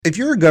If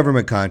you're a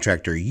government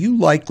contractor, you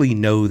likely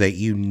know that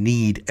you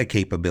need a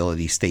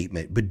capability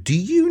statement, but do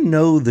you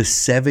know the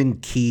 7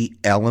 key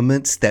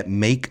elements that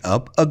make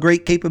up a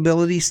great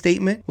capability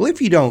statement? Well,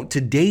 if you don't,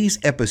 today's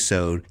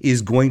episode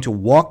is going to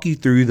walk you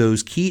through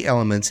those key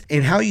elements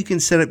and how you can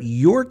set up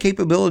your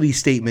capability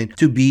statement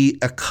to be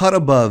a cut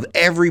above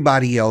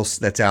everybody else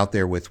that's out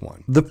there with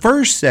one. The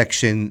first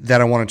section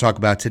that I want to talk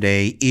about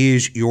today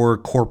is your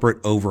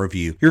corporate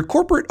overview. Your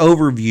corporate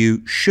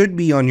overview should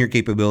be on your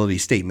capability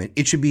statement.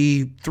 It should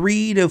be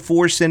 3 to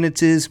 4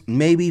 sentences,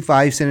 maybe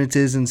 5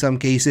 sentences in some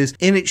cases,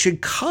 and it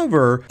should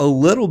cover a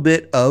little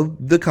bit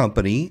of the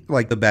company,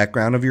 like the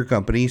background of your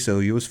company. So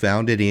you was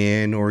founded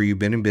in, or you've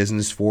been in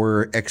business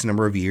for X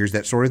number of years,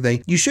 that sort of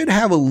thing. You should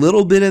have a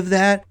little bit of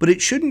that, but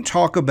it shouldn't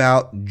talk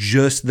about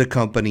just the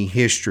company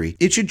history.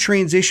 It should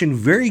transition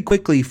very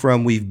quickly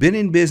from we've been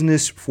in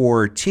business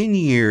for 10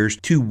 years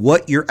to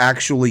what you're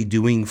actually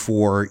doing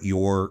for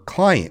your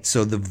clients.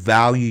 So the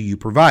value you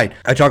provide.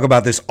 I talk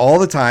about this all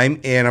the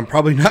time, and I'm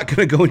probably not going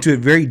to go into it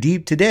very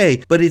deep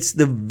today, but it's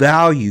the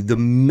value, the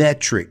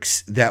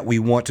metrics that we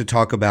want to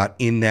talk about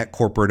in that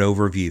corporate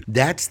overview.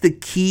 That's the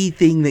key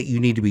thing that you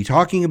need to be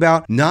talking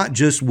about, not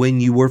just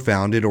when you were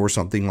founded or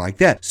something like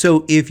that.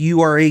 So if you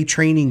are a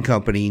training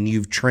company and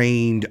you've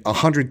trained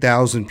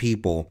 100,000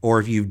 people, or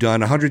if you've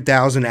done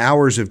 100,000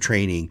 hours of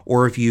training,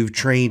 or if you've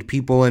trained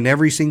people in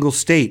every single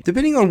state,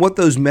 depending on what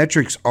those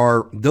metrics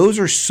are, those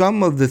are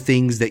some of the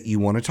things that you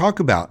want to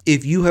talk about.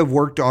 If you have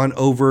worked on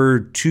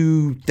over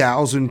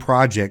 2,000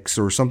 projects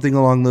or something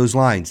along those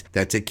lines,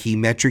 that's a key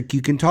metric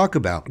you can talk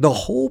about. The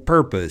whole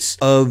purpose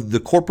of the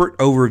corporate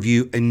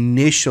overview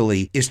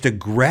initially is to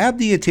grab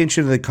the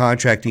attention of the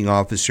contracting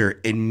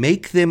officer and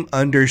make them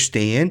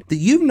understand that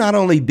you've not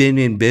only been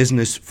in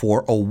business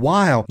for a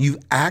while,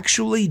 you've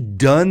actually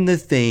done the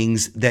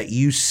things that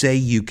you say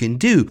you can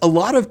do. A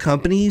lot of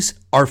companies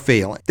are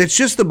failing. That's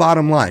just the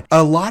bottom line.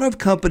 A lot of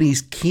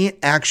companies can't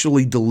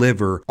actually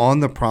deliver on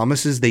the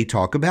promises they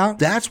talk about.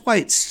 That's why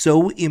it's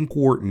so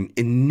important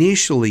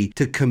initially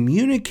to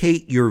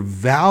communicate your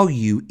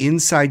value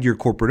inside your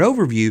corporate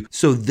overview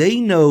so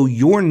they know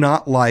you're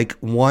not like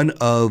one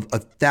of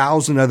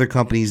 1,000 other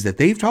companies that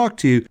they've talked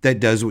to that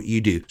does what you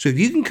do. So if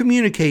you can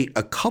communicate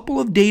a couple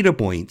of data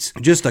points,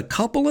 just a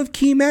couple of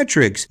key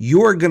metrics,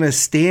 you're going to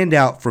stand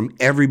out from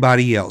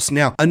everybody else.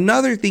 Now,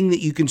 another thing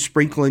that you can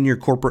sprinkle in your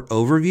corporate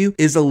overview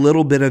is a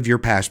little bit of your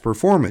past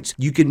performance.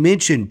 You can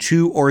mention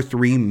 2 or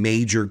 3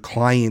 major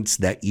clients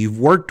that you've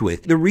worked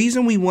with. The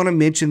reason we want to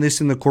mention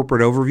this in the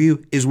corporate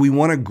overview is we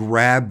want to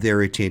grab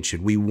their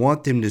attention. We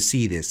want them to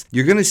see this.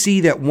 You're going to see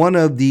that one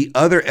of the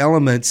other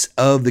elements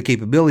of the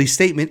capability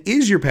statement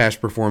is your past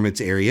performance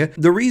area.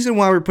 The reason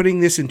why we're putting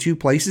this in 2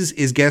 places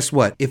is, guess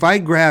what? If I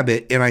grab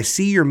it and I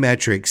see your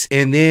metrics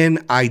and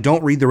then I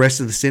don't read the rest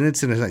of the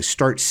sentence, and as I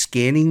start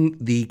scanning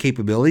the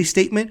capability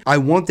statement, I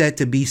want that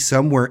to be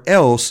somewhere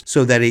else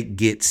so that it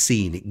gets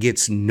seen, it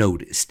gets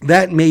noticed.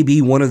 That may be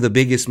one of the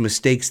biggest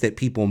mistakes that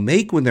people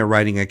make when they're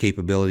writing a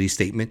capability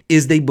statement,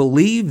 is they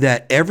believe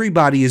that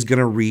everybody is going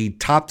to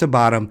read top to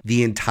bottom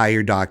the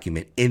entire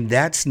document, and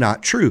that's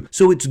not true.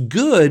 So it's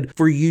good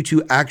for you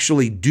to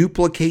actually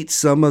duplicate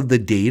some of the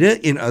data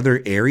in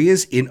other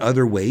areas, in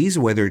other ways,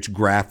 whether it's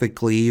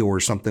graphically or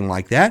something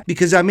like that,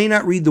 because I may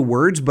not read the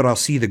words, but I'll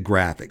see the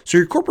graphic. So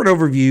your corporate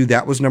overview,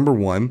 that was number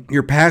 1.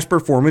 Your past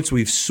performance,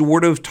 we've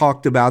sort of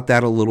talked about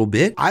that a little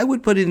bit. I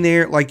would put in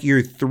there like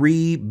your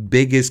 3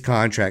 biggest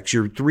contracts,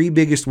 your 3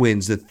 biggest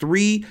wins, the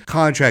 3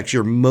 contracts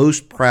you're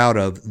most proud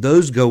of,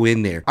 those go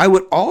in there. I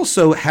would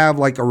also have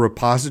like a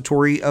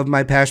repository of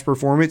my past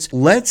performance.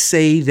 Let's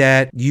say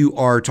that you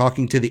are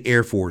talking to the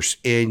Air Force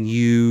and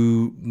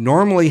you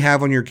normally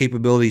have on your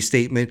capability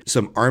statement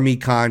some Army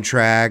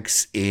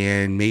contracts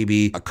and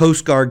maybe a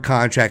Coast Guard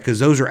contract, because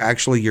those are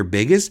actually your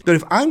biggest. But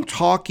if I'm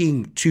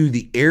talking to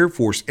the Air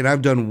Force and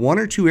I've done 1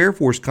 or 2 Air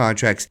Force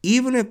contracts,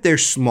 even if they're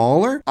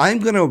smaller, I'm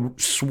going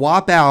to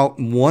swap out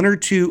 1 or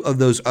 2 of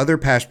those other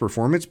past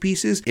performance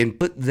pieces and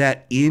put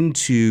that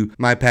into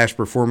my past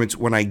performance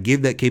when I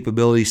give that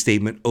capability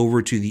statement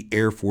over to the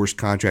Air Force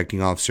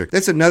contracting officer.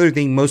 That's another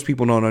thing most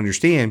people don't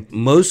understand.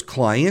 Most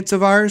clients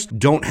of ours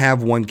don't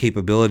have one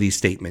capability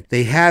statement.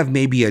 They have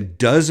maybe a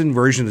dozen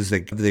versions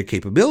of their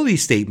capability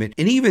statement.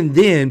 And even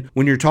then,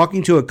 when you're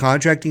talking to a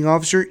contracting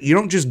officer, you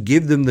don't just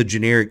give them the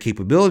generic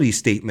capability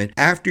statement.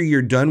 After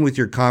you're done with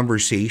your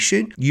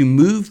conversation, you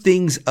move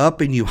things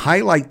up and you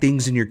highlight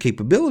things in your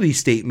capability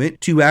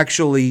statement to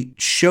actually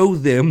show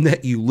them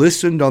that you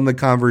listened on the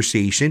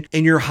conversation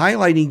and you're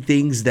highlighting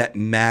things that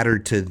matter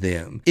to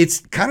them. It's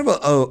kind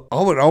of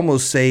I would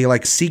almost say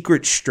like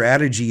secret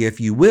strategy, if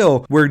you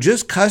will, where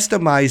just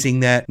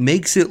customizing that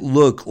makes it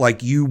look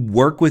like you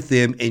work with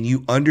them and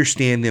you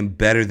understand them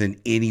better than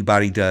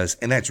anybody does.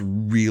 And that's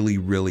really,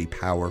 really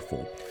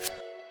powerful.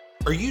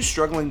 Are you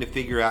struggling to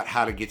figure out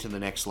how to get to the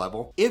next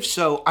level? If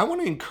so, I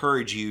want to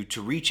encourage you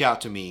to reach out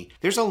to me.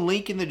 There's a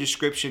link in the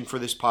description for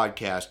this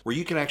podcast where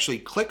you can actually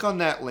click on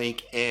that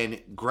link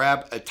and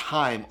grab a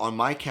time on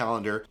my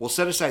calendar. We'll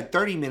set aside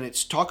 30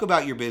 minutes, talk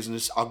about your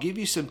business. I'll give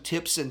you some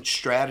tips and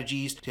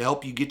strategies to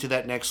help you get to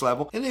that next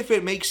level. And if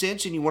it makes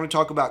sense and you want to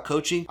talk about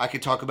coaching, I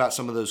could talk about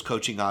some of those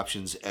coaching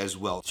options as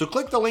well. So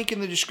click the link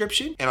in the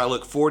description, and I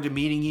look forward to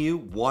meeting you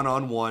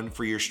one-on-one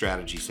for your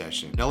strategy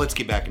session. Now let's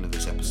get back into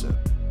this episode.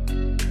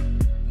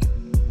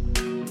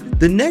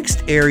 The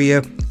next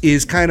area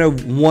is kind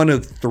of one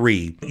of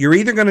three. You're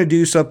either going to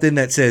do something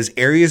that says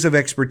areas of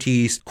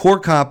expertise,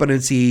 core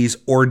competencies,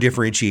 or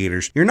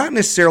differentiators. You're not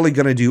necessarily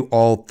going to do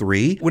all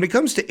three. When it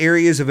comes to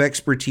areas of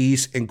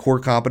expertise and core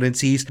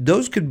competencies,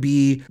 those could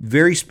be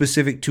very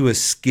specific to a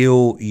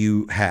skill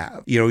you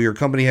have. You know, your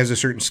company has a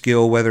certain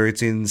skill, whether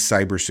it's in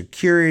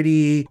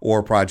cybersecurity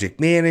or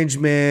project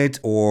management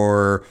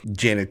or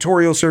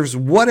janitorial service,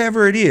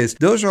 whatever it is.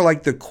 Those are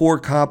like the core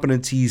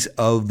competencies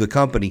of the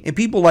company, and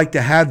people like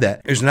to have that.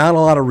 There's not a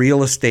lot of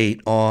real estate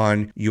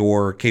on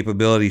your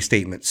capability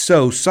statement.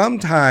 So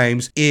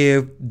sometimes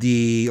if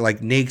the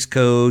NAICS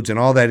codes and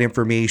all that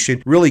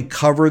information really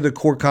cover the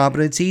core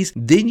competencies,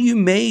 then you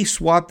may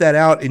swap that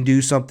out and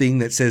do something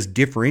that says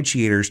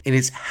differentiators, and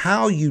it's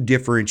how you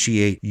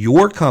differentiate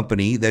your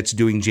company that's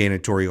doing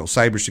janitorial,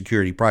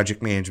 cybersecurity,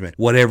 project management,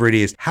 whatever it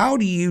is. How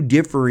do you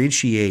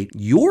differentiate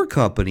your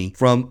company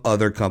from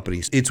other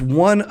companies? It's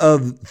one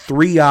of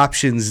three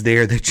options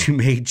there that you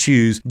may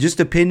choose, just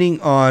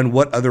depending on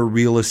what other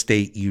real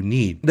estate you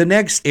need. The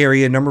next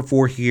area, number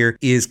 4 here,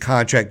 is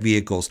contract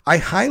vehicles. I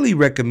highly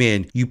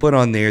recommend you put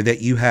on there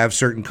that you have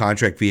certain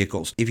contract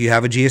vehicles. If you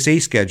have a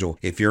GSA schedule,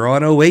 if you're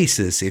on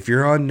Oasis, if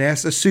you're on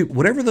NASA Soup,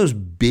 whatever those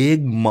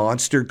big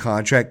monster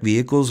contract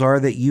vehicles are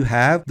that you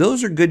have,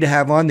 those are good to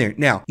have on there.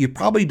 Now, you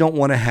probably don't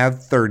want to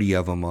have 30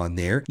 of them on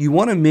there. You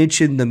want to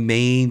mention the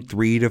main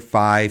 3 to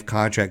 5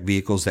 contract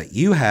vehicles that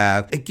you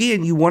have.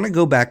 Again, you want to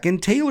go back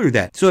and tailor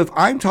that. So if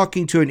I'm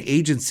talking to an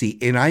agency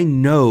and I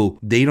know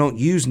they don't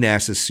use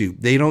NASA Soup,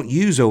 they don't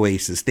use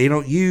Oasis, they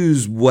don't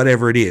use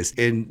whatever it is,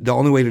 and the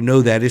only way to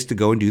know that is to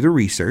go and do the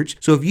research.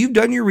 So if you've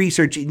done your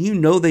research and you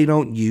know they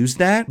don't use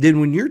that, then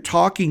when you're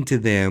talking to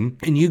them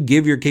and you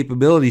give your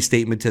capability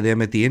statement to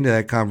them at the end of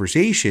that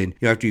conversation,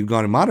 after you've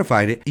gone and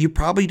modified it, you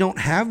probably don't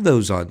have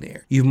those on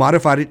there. You've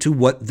modified it to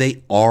what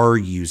they are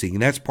using,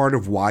 and that's part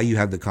of why you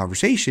have the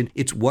conversation.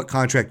 It's what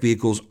contract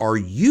vehicles are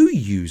you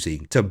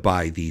using to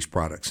buy these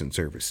products and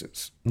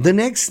services. The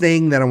next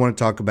thing that I want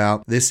to talk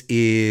about, this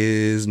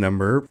is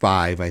number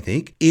 5, I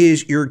think,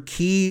 is your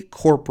key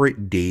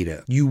corporate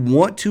data. You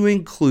want to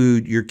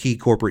include your key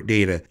corporate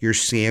data, your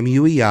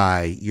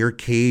SAM-UEI, your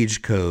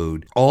CAGE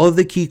code. All of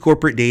the key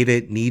corporate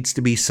data needs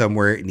to be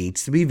somewhere. It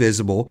needs to be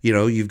visible.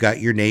 You've got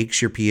your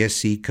NAICS, your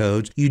PSC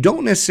codes. You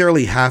don't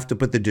necessarily have to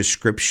put the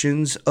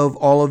descriptions of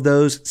all of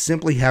those.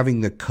 Simply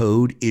having the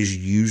code is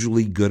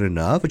usually good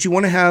enough, but you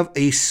want to have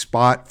a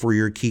spot for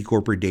your key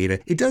corporate data.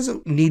 It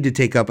doesn't need to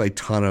take up a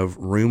ton of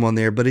room on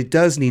there, but it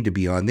does need to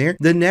be on there.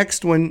 The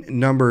next one,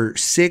 number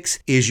 6,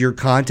 is your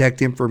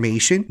contact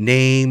information,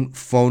 name,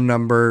 phone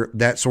number,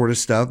 that sort of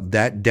stuff.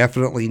 That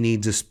definitely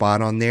needs a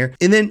spot on there.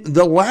 And then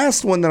the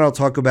last one that I'll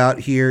talk about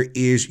here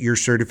is your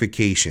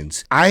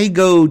certifications. I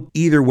go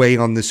either way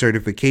on the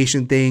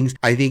certification things.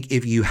 I think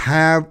if you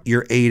have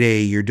your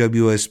 8A, your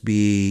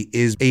WSB,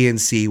 is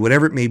ANC,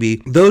 whatever it may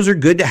be, those are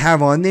good to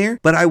have on there,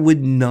 but I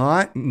would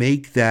not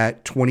make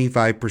that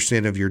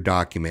 25% of your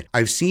document.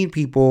 I've seen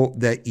people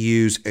that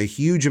use a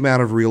huge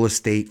amount of real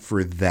estate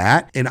for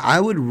that, and I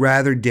would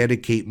rather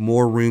dedicate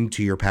more room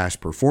to your past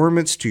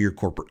performance, to your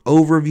corporate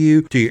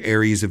overview, to your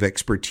areas of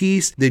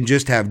expertise, than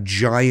just have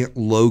giant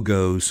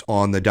logos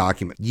on the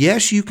document.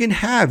 Yes, you can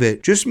have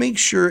it, just make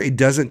sure it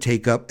doesn't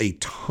take up a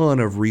ton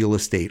of real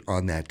estate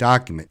on that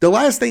document. The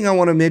last thing I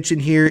want to mention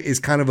here is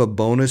kind of a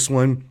bonus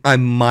one. I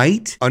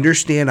might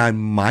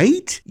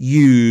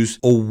use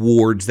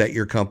awards that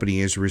your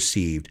company has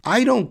received.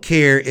 I don't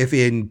care if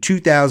in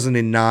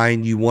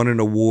 2009 you won an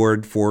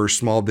award for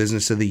Small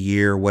Business of the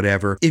Year or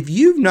whatever. If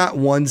you've not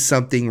won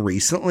something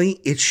recently,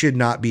 it should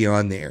not be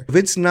on there. If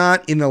it's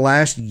not in the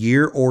last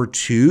year or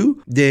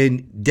two,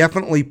 then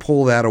definitely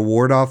pull that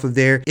award off of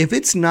there. If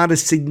it's not a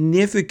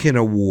significant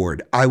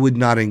award, I would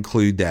not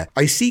include that.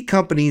 I see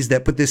companies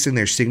that put this in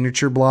their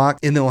signature block,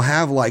 and they'll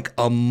have like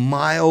a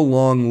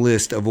mile-long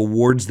list of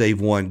awards they've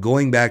won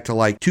going back to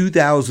like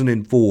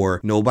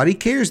 2004. Nobody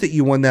cares that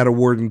you won that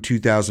award in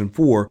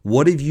 2004.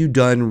 What have you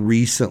done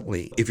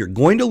recently? If you're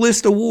going to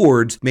list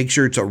awards, make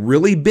sure it's a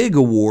really big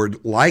award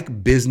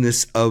like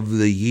Business of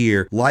the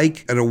Year,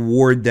 like an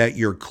award that that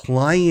your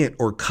client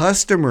or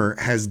customer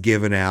has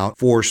given out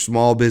for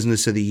Small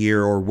Business of the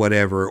Year or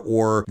whatever,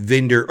 or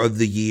Vendor of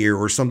the Year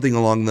or something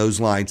along those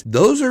lines.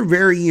 Those are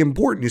very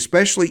important,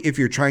 especially if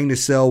you're trying to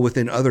sell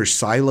within other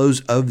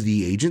silos of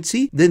the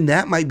agency, then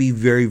that might be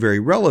very, very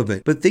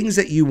relevant. But things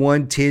that you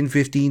won 10,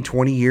 15,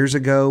 20 years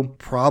ago,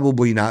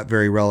 probably not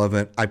very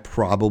relevant. I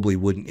probably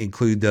wouldn't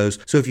include those.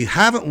 So if you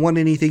haven't won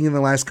anything in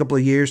the last couple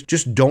of years,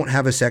 just don't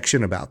have a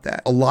section about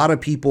that. A lot of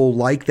people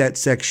like that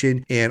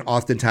section, and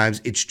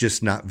oftentimes it's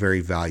just not very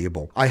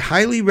valuable. I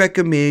highly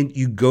recommend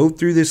you go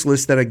through this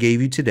list that I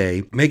gave you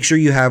today. Make sure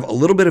you have a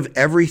little bit of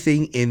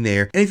everything in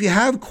there. And if you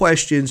have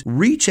questions,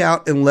 reach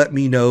out and let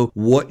me know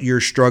what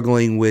you're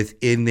struggling with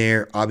in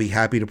there. I'll be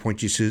happy to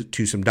point you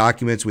to some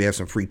documents. We have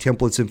some free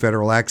templates in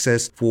Federal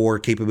Access for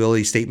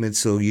capability statements,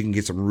 so you can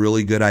get some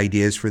really good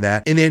ideas for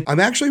that. And then I'm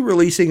actually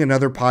releasing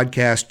another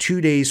podcast 2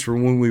 days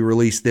from when we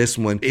release this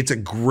one. It's a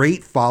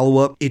great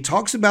follow-up. It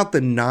talks about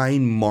the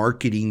 9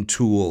 marketing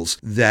tools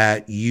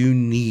that you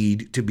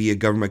need to be a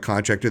government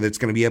contractor. That's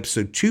going to be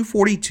episode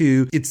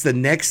 242. It's the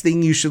next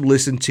thing you should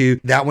listen to.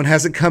 That one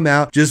hasn't come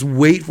out. Just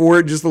wait for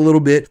it just a little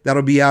bit.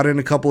 That'll be out in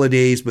a couple of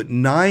days. But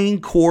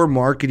 9 core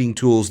marketing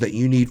tools that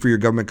you need for your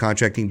government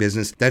contracting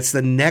business. That's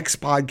the next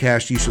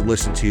podcast you should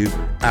listen to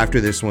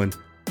after this one.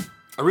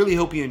 I really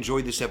hope you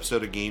enjoyed this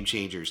episode of Game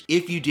Changers.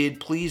 If you did,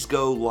 please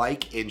go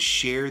like and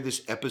share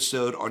this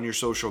episode on your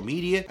social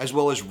media, as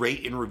well as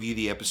rate and review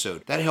the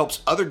episode. That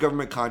helps other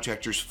government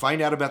contractors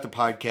find out about the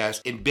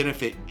podcast and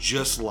benefit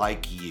just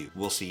like you.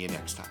 We'll see you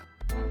next time.